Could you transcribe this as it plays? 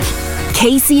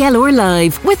KCLR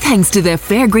Live, with thanks to the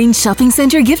Fairgreen Shopping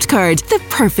Centre gift card, the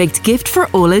perfect gift for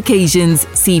all occasions.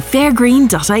 See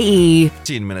fairgreen.ie.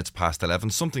 15 minutes past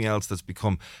 11. Something else that's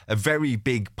become a very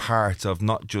big part of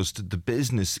not just the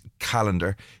business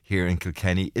calendar here in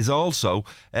Kilkenny is also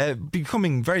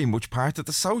becoming very much part of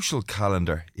the social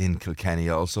calendar in Kilkenny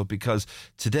also, because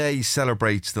today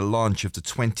celebrates the launch of the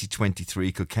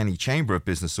 2023 Kilkenny Chamber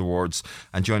Business Awards.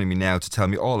 And joining me now to tell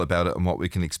me all about it and what we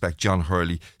can expect, John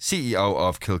Hurley, CEO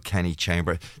of Kilkenny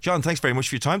Chamber. John, thanks very much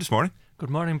for your time this morning. Good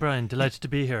morning, Brian. Delighted to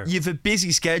be here. You've a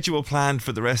busy schedule planned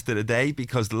for the rest of the day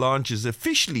because the launch is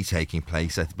officially taking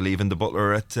place, I believe, in the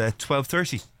Butler at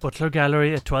 12:30. Butler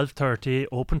Gallery at 12:30,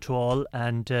 open to all,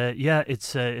 and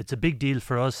it's a big deal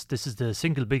for us. This is the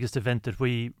single biggest event that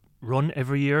we run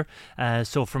every year.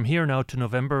 So from here now to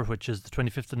November, which is the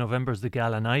 25th of November, is the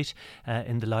gala night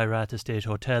in the Lyrath Estate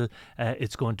Hotel.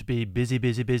 It's going to be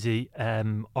busy,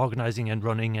 organising and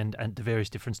running and the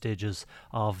various different stages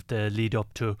of the lead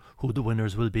up to who the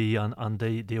winners will be on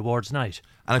the awards night.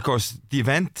 And of course, the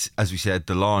event, as we said,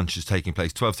 the launch is taking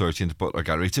place 12:30 in the Butler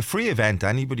Gallery. It's a free event.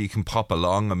 Anybody can pop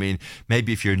along. I mean,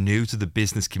 maybe if you're new to the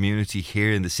business community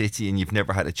here in the city and you've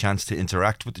never had a chance to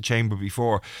interact with the Chamber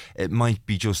before, it might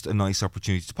be just a nice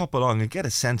opportunity to pop along and get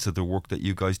a sense of the work that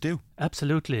you guys do.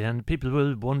 Absolutely, and people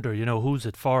will wonder, who's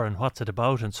it for and what's it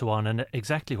about and so on, and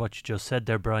exactly what you just said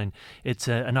there, Brian. It's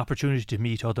an opportunity to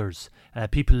meet others.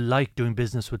 People like doing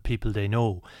business with people they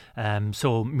know,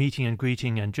 so meeting and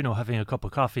greeting and having a cup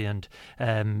of coffee and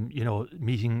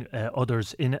meeting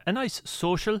others in a nice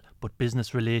social but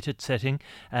business related setting,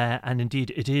 and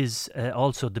indeed it is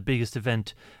also the biggest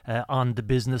event on the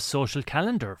business social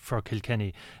calendar for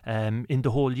Kilkenny in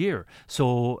the whole year.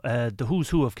 So the who's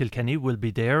who of Kilkenny will be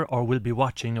there, or will be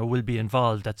watching, or will be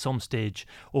involved at some stage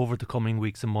over the coming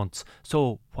weeks and months.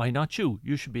 So why not you?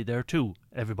 You should be there too.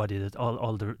 Everybody, that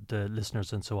all the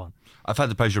listeners and so on. I've had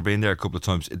the pleasure of being there a couple of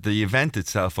times. The event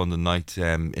itself on the night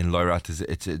in Lyrath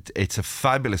it's a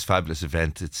fabulous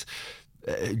event. It's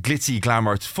glitzy,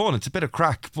 glamour, it's fun, it's a bit of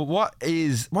crack. But what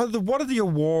are the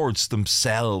awards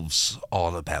themselves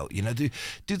all about?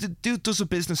 Does a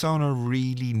business owner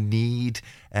really need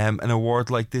an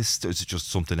award like this, or is it just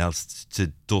something else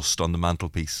to dust on the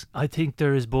mantelpiece? I think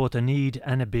there is both a need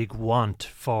and a big want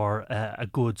for a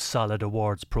good solid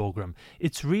awards programme.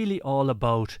 It's really all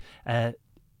about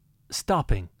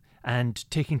stopping and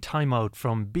taking time out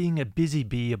from being a busy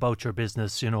bee about your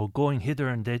business, going hither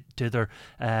and thither,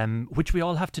 which we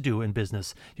all have to do in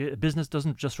business. Business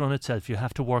doesn't just run itself, you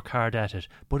have to work hard at it.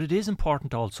 But it is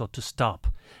important also to stop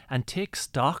and take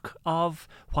stock of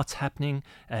what's happening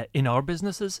in our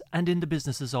businesses and in the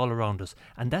businesses all around us.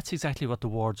 And that's exactly what the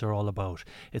awards are all about.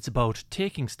 It's about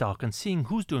taking stock and seeing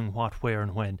who's doing what, where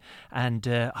and when, and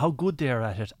how good they are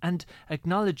at it, and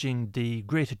acknowledging the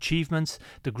great achievements,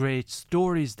 the great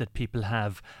stories that people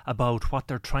have about what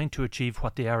they're trying to achieve,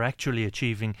 what they are actually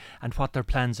achieving, and what their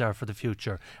plans are for the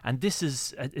future. And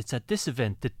it's at this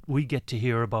event that we get to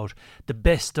hear about the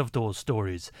best of those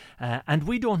stories, and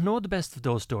we don't know the best of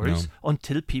those stories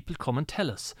until people come and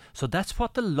tell us. So that's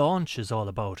what the launch is all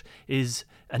about, is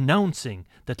announcing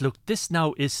that, look, this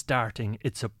now is starting.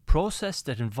 It's a process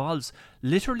that involves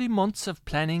literally months of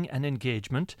planning and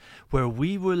engagement, where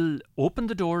we will open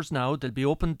the doors now. They'll be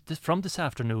open from this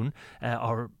afternoon.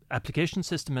 Our application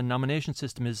system and nomination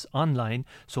system is online,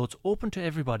 so it's open to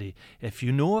everybody. If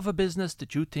you know of a business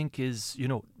that you think is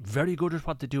very good at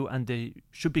what they do and they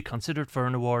should be considered for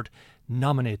an award,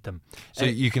 nominate them. So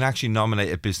you can actually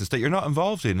nominate a business that you're not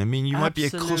involved in. I mean, you might be a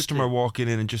customer walking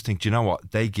in and just think, do you know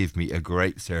what, they give me a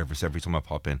great service every time I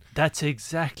pop in. That's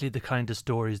exactly the kind of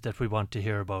stories that we want to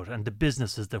hear about, and the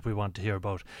businesses that we want to hear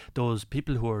about. Those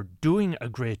people who are doing a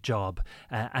great job,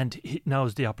 and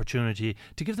now's the opportunity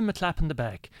to give them a clap in the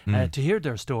back, to hear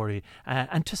their story,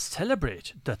 and to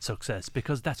celebrate that success,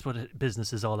 because that's what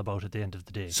business is all about at the end of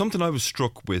the day. Something I was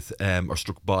struck with, or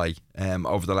struck by,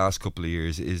 over the last couple of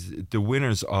years is the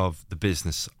winners of the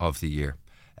business of the year.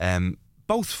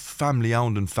 Both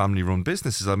family-owned and family-run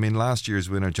businesses. I mean, last year's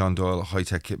winner, John Doyle,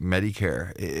 High-Tech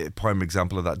Medicare, a prime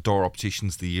example of that. Door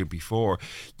Opticians the year before.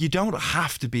 You don't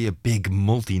have to be a big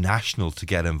multinational to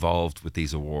get involved with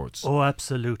these awards. Oh,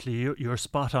 absolutely. You're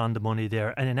spot on the money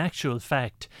there. And in actual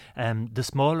fact, the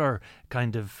smaller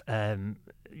kind of,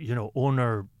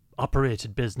 owner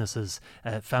operated businesses,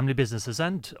 family businesses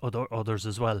and others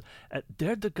as well,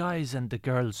 they're the guys and the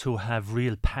girls who have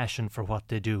real passion for what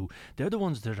they do. They're the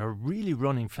ones that are really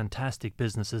running fantastic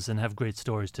businesses and have great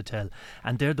stories to tell.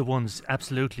 And they're the ones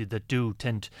absolutely that do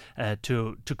tend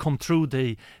to come through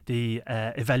the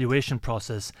evaluation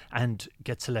process and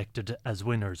get selected as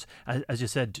winners. As you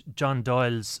said, John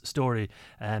Doyle's story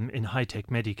in high-tech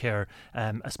Medicare,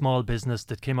 a small business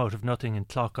that came out of nothing in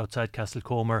Clough outside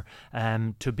Castlecomer,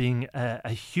 to being a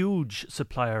huge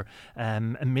supplier,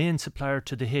 a main supplier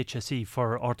to the HSE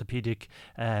for orthopaedic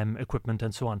equipment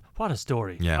and so on. What a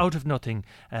story. Yeah. Out of nothing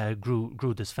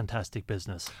grew this fantastic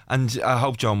business. And I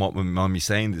hope John won't mind me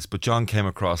saying this, but John came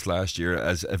across last year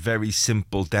as a very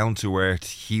simple, down-to-earth.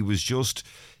 He was just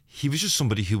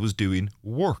somebody who was doing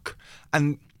work.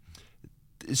 And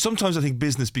sometimes I think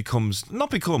business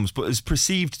but is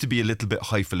perceived to be a little bit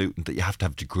highfalutin, that you have to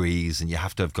have degrees and you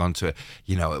have to have gone to,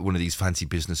 one of these fancy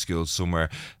business schools somewhere.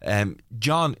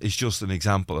 John is just an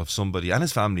example of somebody, and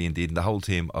his family indeed, and the whole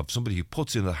team, of somebody who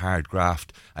puts in the hard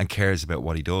graft and cares about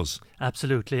what he does.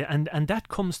 Absolutely, and that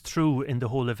comes through in the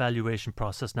whole evaluation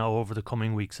process now over the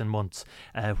coming weeks and months,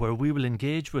 where we will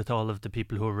engage with all of the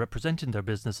people who are representing their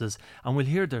businesses, and we'll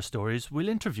hear their stories, we'll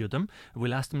interview them,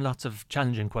 we'll ask them lots of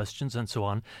challenging questions and so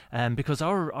on, because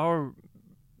our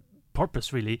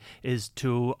purpose really is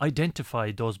to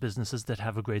identify those businesses that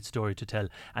have a great story to tell.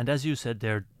 And as you said,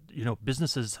 they're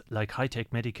businesses like high-tech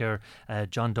Medicare,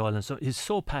 John Doyle, and so he's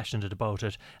so passionate about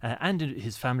it, and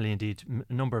his family indeed,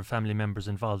 a number of family members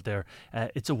involved there.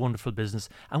 It's a wonderful business,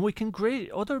 and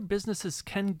other businesses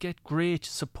can get great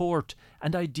support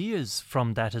and ideas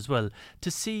from that as well,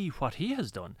 to see what he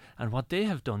has done and what they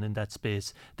have done in that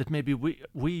space that maybe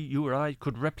you or I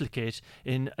could replicate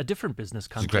in a different business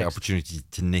context. It's a great opportunity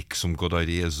to nick some good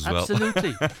ideas as well.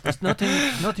 Absolutely. There's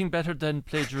nothing better than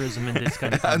plagiarism in this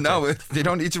kind of context. No, they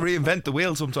don't need to reinvent the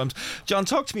wheel sometimes. John,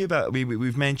 talk to me about,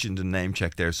 we've mentioned and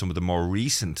name-checked there some of the more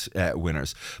recent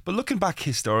winners, but looking back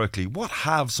historically, what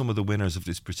have some of the winners of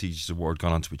this prestigious award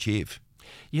gone on to achieve?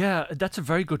 Yeah, that's a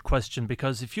very good question,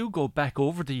 because if you go back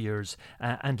over the years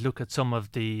and look at some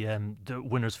of the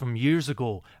winners from years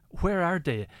ago, where are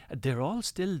they? They're all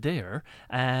still there,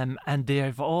 and they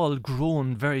have all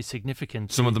grown very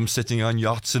significantly. Some of them sitting on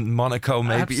yachts in Monaco,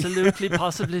 maybe. Absolutely,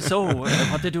 possibly so.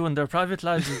 What they do in their private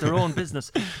lives is their own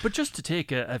business. But just to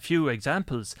take a few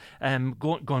examples,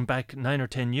 going back 9 or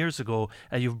 10 years ago,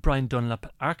 you've Brian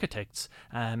Dunlop Architects,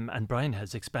 and Brian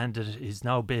has expanded. He's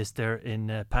now based there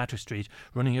in Patrick Street,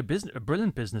 running a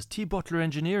brilliant business. T. Butler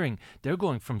Engineering, they're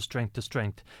going from strength to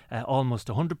strength, almost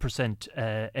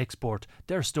 100% export.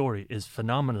 Their story is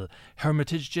phenomenal.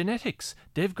 Hermitage Genetics,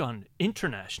 they've gone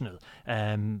international.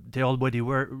 They already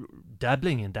were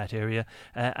dabbling in that area,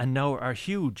 and now are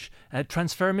huge.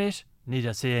 Transfermate, need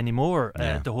I say any more?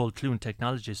 The whole Clune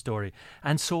Technology story,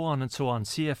 and so on and so on.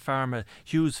 CF Pharma,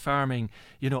 Hughes Farming,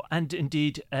 and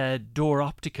indeed Door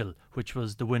Optical, which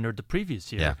was the winner the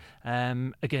previous year.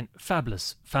 Again,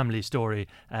 fabulous family story,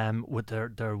 with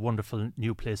their wonderful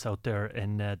new place out there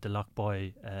in the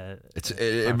Lochboy.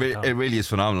 It really is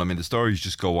phenomenal. I mean, the stories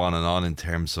just go on and on in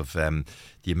terms of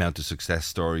the amount of success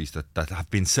stories that have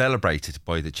been celebrated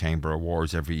by the Chamber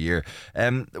Awards every year.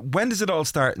 When does it all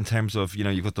start in terms of,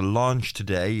 you've got the launch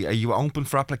today? Are you open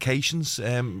for applications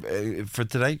for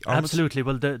today? Absolutely.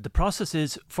 Well, the process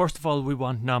is, first of all, we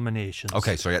want nominations.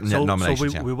 Okay,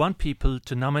 nominations. So we want people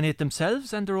to nominate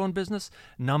themselves and their own business,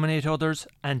 nominate others,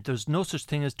 and there's no such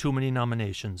thing as too many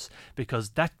nominations, because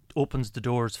that opens the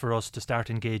doors for us to start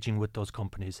engaging with those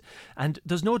companies. And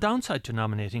there's no downside to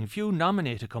nominating. If you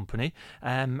nominate a company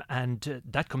and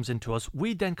that comes into us,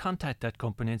 we then contact that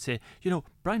company and say,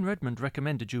 Brian Redmond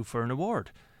recommended you for an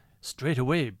award. Straight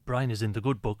away, Brian is in the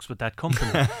good books with that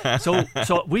company. So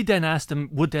we then ask them,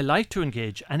 would they like to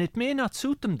engage? And it may not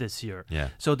suit them this year. Yeah.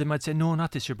 So they might say, no,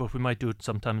 not this year, but we might do it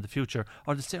sometime in the future.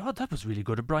 Or they say, oh, that was really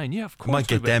good of Brian. Yeah, of course. Might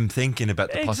get them thinking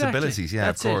about the possibilities. Yeah,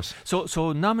 that's of course.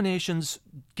 So nominations,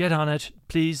 get on it,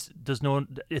 please.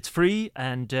 It's free,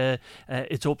 and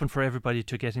it's open for everybody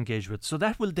to get engaged with. So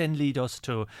that will then lead us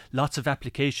to lots of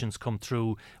applications come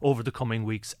through over the coming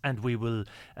weeks, and we will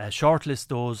shortlist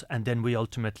those, and then we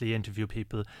ultimately interview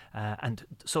people, and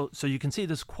so you can see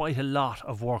there's quite a lot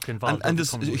of work involved. And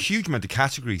there's a huge amount of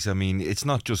categories. I mean, it's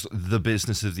not just the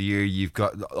business of the year. You've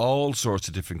got all sorts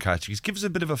of different categories. Give us a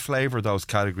bit of a flavour of those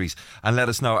categories and let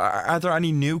us know. Are there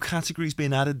any new categories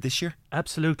being added this year?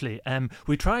 Absolutely.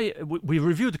 We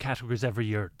review the categories every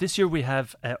year. This year we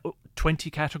have 20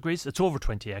 categories. It's over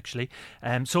 20 actually.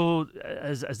 So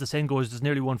as the saying goes, there's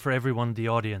nearly one for everyone in the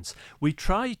audience. We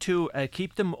try to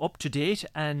keep them up to date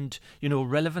and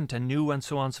relevant and new and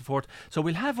so on and so forth. So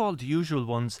we'll have all the usual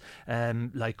ones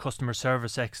like customer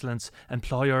service excellence,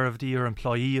 employer of the year,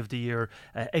 employee of the year,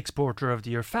 exporter of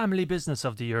the year, family business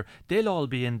of the year. They'll all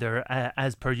be in there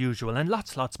as per usual, and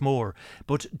lots more.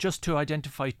 But just to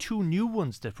identify 2 new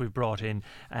ones that we've brought in,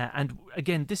 and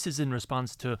again, this is in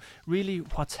response to really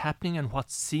what's happening and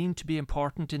what's seen to be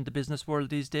important in the business world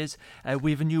these days.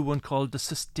 We have a new one called the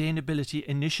Sustainability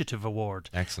Initiative Award.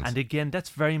 Excellent. And again, that's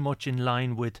very much in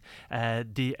line with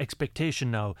the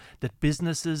expectation now that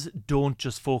businesses don't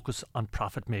just focus on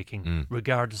profit making,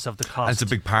 regardless of the cost. And it's a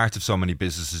big part of so many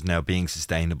businesses now being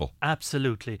sustainable.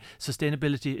 Absolutely.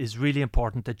 Sustainability is really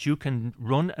important, that you can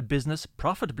run a business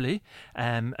profitably,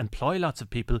 employ lots of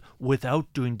people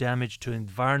without doing damage to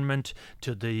environment,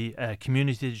 to the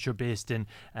community that you're based in,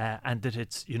 and that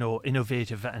it's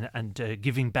innovative and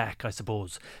giving back, I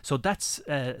suppose. So that's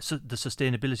the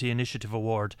Sustainability Initiative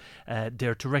Award,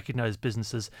 there to recognise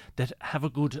businesses that have a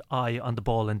good eye on the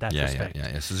ball in that respect.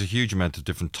 Yeah. So there's a huge amount of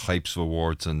different types of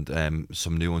awards and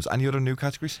some new ones. Any other new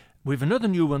categories? We've another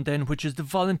new one then, which is the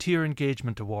Volunteer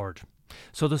Engagement Award.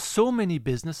 So there's so many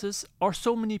businesses or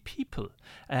so many people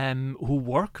who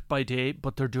work by day,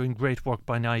 but they're doing great work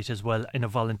by night as well in a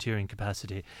volunteering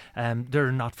capacity.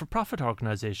 They're not-for-profit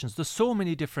organisations. There's so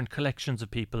many different collections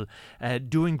of people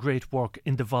doing great work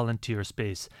in the volunteer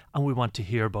space, and we want to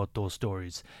hear about those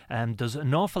stories. There's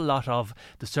an awful lot of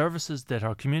the services that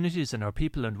our communities and our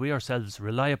people and we ourselves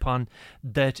rely upon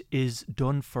that is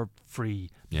done for free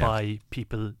by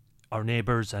people, our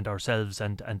neighbours and ourselves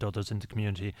and others in the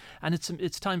community. And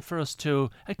it's time for us to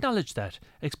acknowledge that,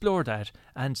 explore that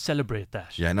and celebrate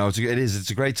that. Yeah, no, it is. It's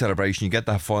a great celebration. You get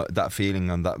that feeling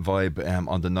and that vibe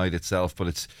on the night itself,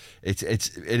 but it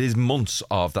is months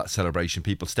of that celebration.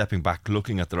 People stepping back,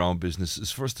 looking at their own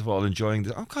businesses. First of all,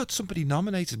 enjoying oh God, somebody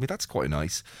nominated me. That's quite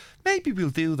nice. Maybe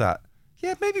we'll do that.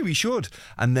 Yeah, maybe we should.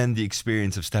 And then the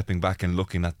experience of stepping back and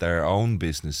looking at their own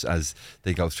business as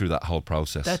they go through that whole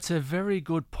process. That's a very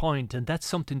good point, and that's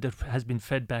something that has been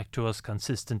fed back to us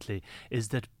consistently, is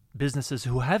that businesses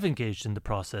who have engaged in the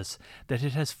process, that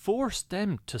it has forced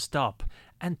them to stop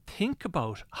and think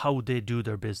about how they do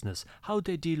their business, how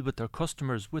they deal with their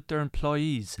customers, with their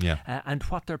employees, and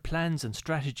what their plans and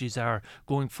strategies are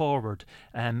going forward.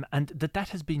 And that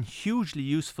has been hugely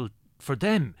useful for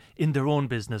them in their own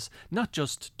business, not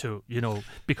just to,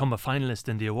 become a finalist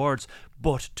in the awards,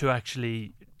 but to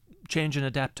actually change and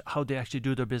adapt how they actually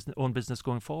do their own business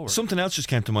going forward. Something else just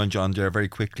came to mind, John, there very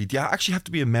quickly. Do you actually have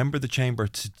to be a member of the Chamber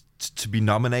to be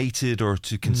nominated or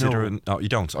to consider? No, you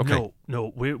don't. Okay.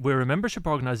 No. We're a membership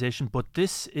organisation, but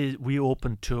we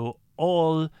open to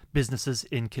all businesses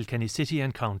in Kilkenny City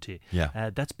and County.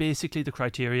 That's basically the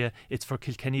criteria. It's for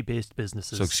Kilkenny-based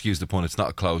businesses. So excuse the pun, it's not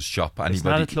a closed shop. It's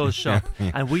not a closed shop.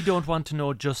 And we don't want to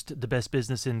know just the best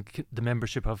business in the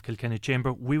membership of Kilkenny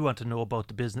Chamber. We want to know about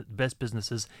the best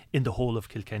businesses in the whole of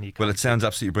Kilkenny County. Well, it sounds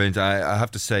absolutely brilliant. I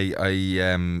have to say, I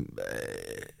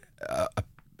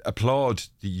applaud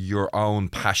your own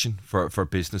passion for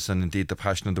business and indeed the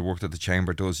passion and the work that the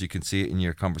Chamber does. You can see it in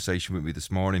your conversation with me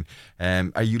this morning.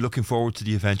 Are you looking forward to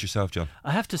the event yourself, John?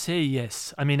 I have to say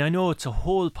yes. I mean, I know it's a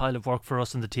whole pile of work for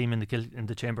us and the team in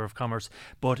the Chamber of Commerce,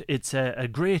 but it's a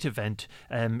great event.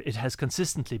 It has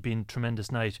consistently been a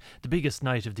tremendous night, the biggest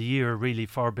night of the year really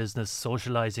for business,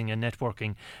 socialising and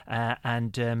networking,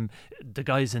 and the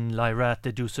guys in Lyrath,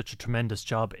 they do such a tremendous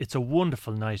job. It's a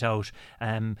wonderful night out.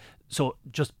 So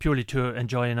just purely to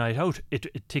enjoy a night out,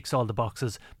 it ticks all the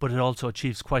boxes, but it also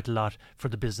achieves quite a lot for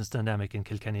the business dynamic in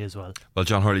Kilkenny as well. Well,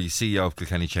 John Hurley, CEO of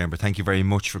Kilkenny Chamber, thank you very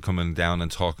much for coming down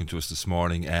and talking to us this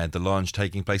morning. The launch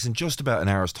taking place in just about an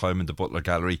hour's time in the Butler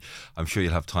Gallery. I'm sure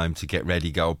you'll have time to get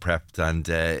ready, go prepped, and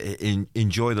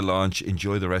enjoy the launch,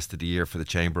 enjoy the rest of the year for the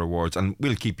Chamber Awards, and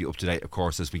we'll keep you up to date, of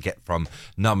course, as we get from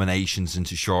nominations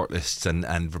into shortlists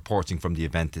and reporting from the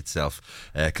event itself.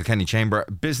 Kilkenny Chamber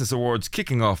Business Awards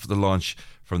kicking off the launch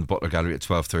from the Butler Gallery at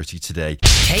 12:30 today.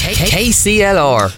 KCLR.